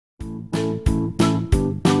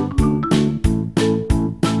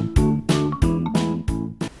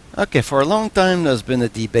Okay, for a long time there's been a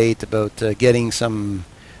debate about getting some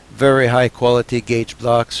very high quality gauge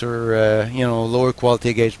blocks or lower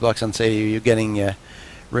quality gauge blocks, and say you're getting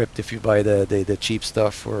ripped if you buy the cheap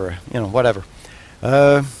stuff, or whatever.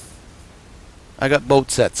 I got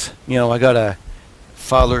both sets. I got a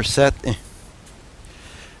Fowler set,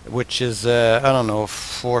 which is I don't know,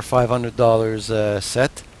 $400 or $500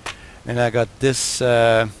 set, and I got this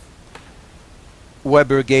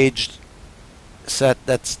Weber gauge set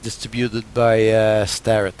that's distributed by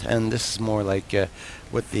Starrett, and this is more like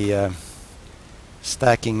with the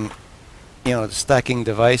stacking, the stacking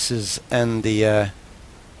devices and the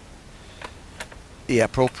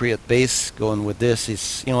appropriate base going with this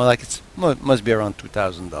is, like it's must be around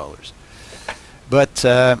 $2,000. But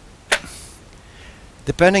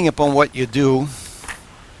depending upon what you do,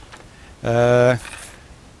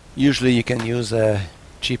 usually you can use a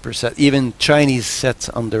cheaper set, even Chinese sets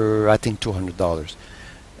under, I think, $200.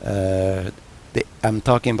 I'm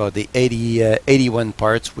talking about the 81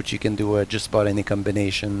 parts, which you can do just about any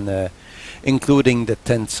combination, including the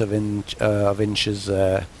tenths of inches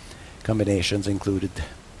combinations included.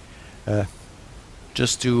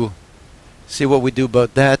 Just to see what we do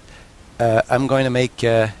about that, I'm going to make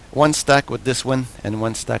one stack with this one and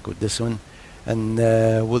one stack with this one, and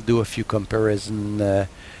we'll do a few comparisons,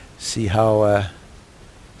 see how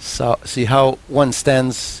one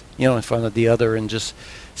stands, in front of the other, and just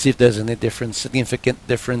see if there's any significant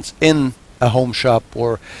difference in a home shop,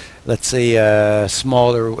 or let's say a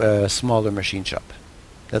smaller machine shop.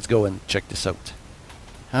 Let's go and check this out.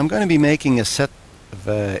 I'm going to be making a set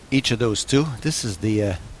of each of those two. This is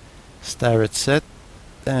the Starrett set.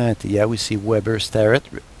 Yeah, we see Weber Starrett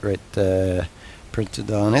right printed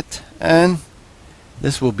on it, and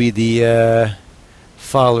this will be the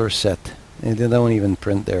Fowler set. And they don't even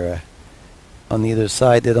print their on either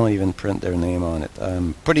side. They don't even print their name on it.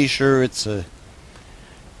 I'm pretty sure it's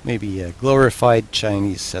maybe a glorified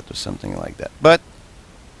Chinese set or something like that. But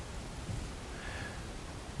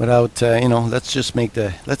without let's make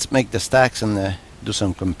the stacks and do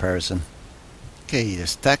some comparison. Okay, the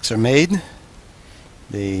stacks are made.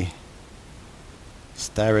 The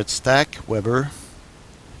Starrett stack, Weber,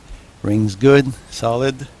 rings good,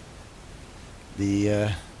 solid.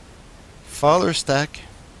 The Fowler stack,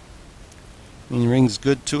 rings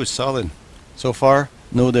good too, is solid. So far,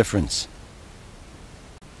 no difference.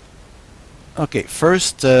 Okay,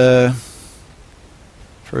 first test.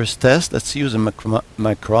 Let's use a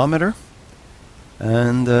micrometer,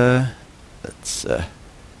 and let's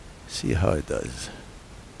see how it does.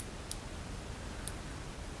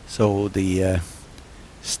 So the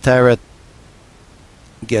Starrett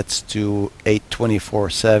gets to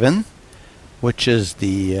 824.7, which is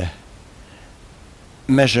the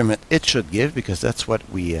measurement it should give, because that's what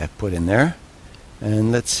we put in there.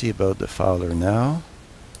 And let's see about the Fowler now.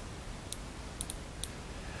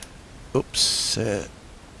 Oops, it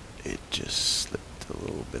just slipped a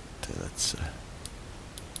little bit. Let's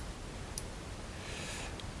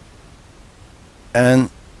and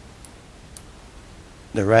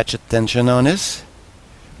the ratchet tension on this,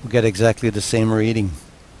 we get exactly the same reading.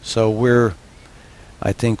 So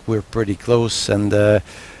I think we're pretty close, and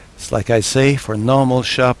it's like I say, for normal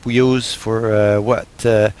shop use, for what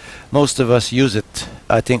most of us use it,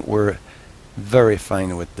 I think we're very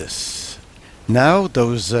fine with this. Now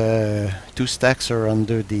those two stacks are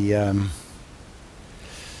under the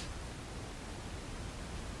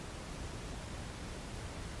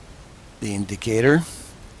indicator,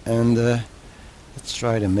 and let's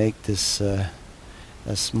try to make this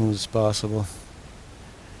as smooth as possible.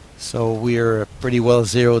 So we're pretty well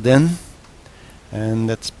zeroed in, and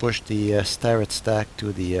let's push the Starrett stack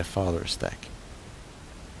to the Fowler stack.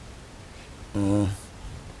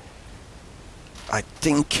 I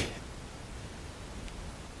think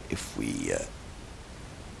if we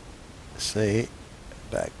say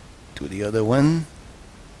back to the other one,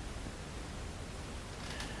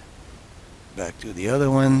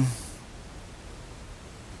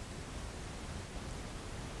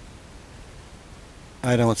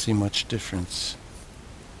 I don't see much difference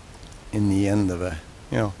in the end of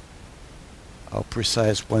how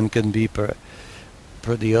precise one can be per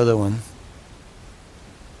the other one.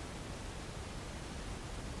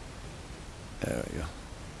 There we go.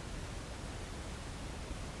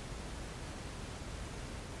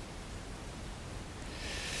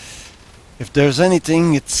 If there's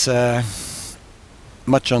anything, it's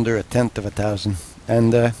much under a tenth of a thousand,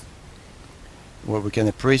 and what we can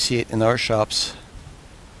appreciate in our shops,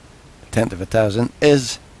 a tenth of a thousand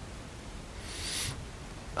is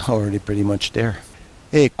already pretty much there.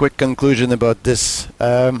 Hey, quick conclusion about this.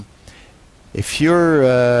 If you're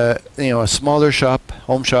a smaller shop,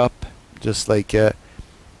 home shop, just like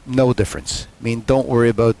no difference. I mean, don't worry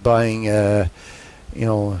about buying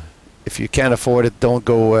if you can't afford it, don't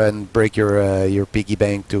go and break your piggy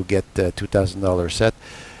bank to get a $2,000 set,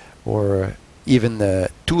 or even a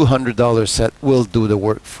 $200 set will do the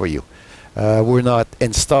work for you. We're not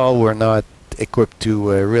installed, we're not equipped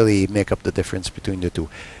to really make up the difference between the two.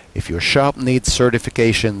 If your shop needs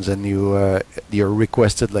certifications and you're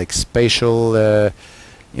requested like spatial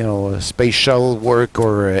space shuttle work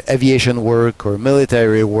or aviation work or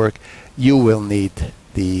military work, you will need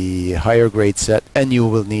the higher grade set, and you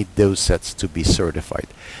will need those sets to be certified.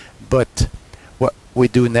 But what we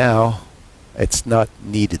do now, it's not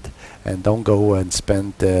needed. And don't go and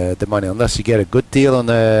spend the money unless you get a good deal on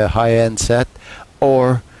a high-end set,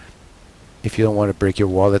 or if you don't want to break your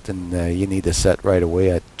wallet and you need a set right away,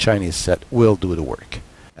 a Chinese set will do the work.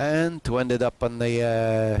 And to end it up on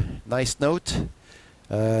a nice note,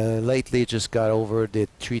 lately just got over the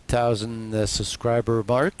 3,000 subscriber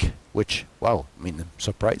mark, which, wow, I mean, I'm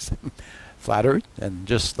surprised, flattered, and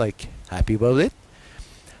just like happy about it.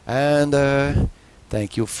 And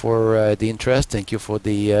thank you for the interest, thank you for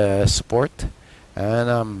the support, and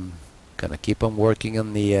I'm gonna keep on working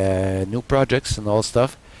on the new projects and all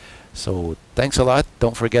stuff. So thanks a lot.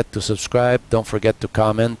 Don't forget to subscribe, don't forget to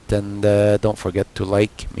comment, and don't forget to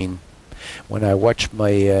like. I mean, when I watch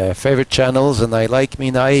my favorite channels and I like, I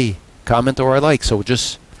mean, I comment or I like. So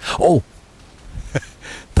just, oh,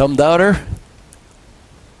 thumb downer,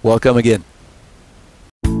 welcome again.